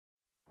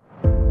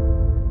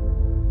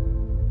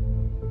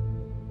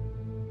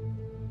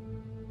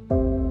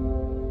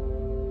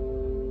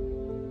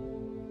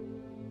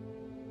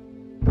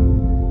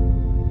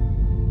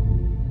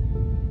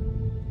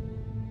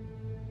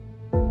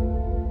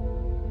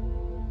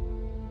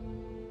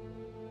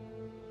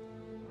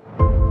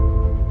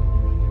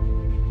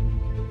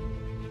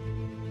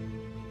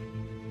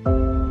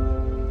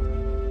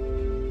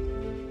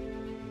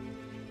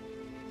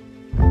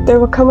There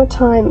will come a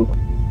time,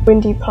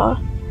 Windyfur,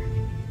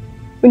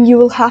 when you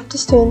will have to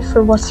stand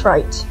for what's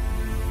right,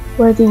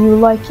 whether you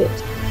like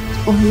it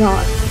or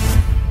not.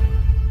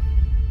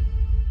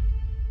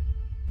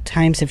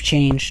 Times have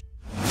changed.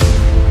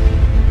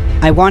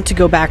 I want to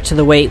go back to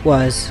the way it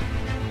was.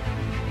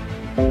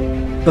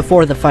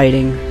 Before the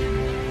fighting.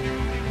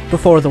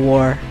 Before the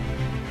war.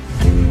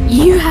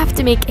 You have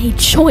to make a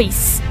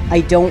choice. I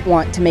don't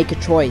want to make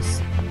a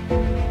choice.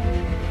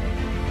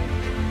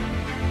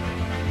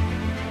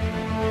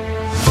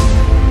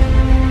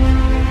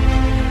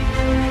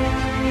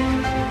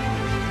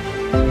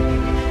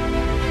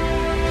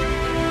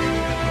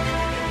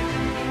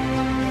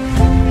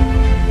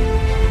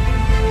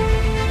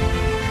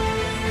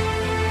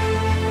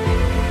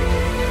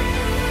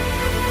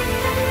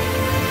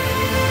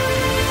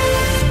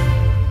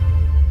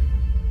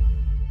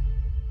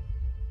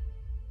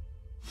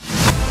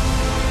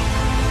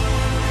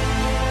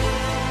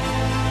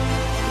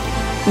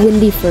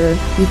 Windyfur,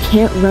 you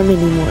can't run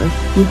anymore.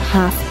 You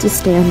have to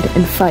stand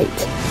and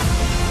fight.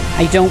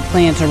 I don't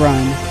plan to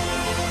run.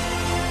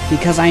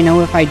 Because I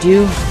know if I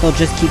do, they'll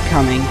just keep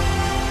coming.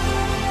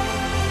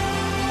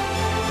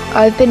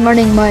 I've been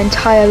running my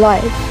entire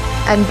life,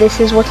 and this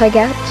is what I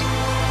get?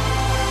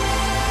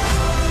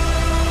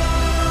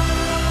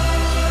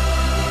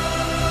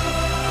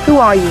 Who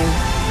are you,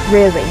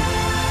 really?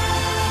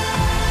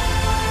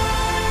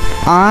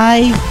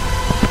 I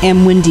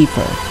am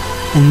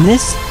Windyfur, and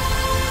this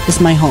is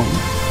my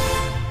home.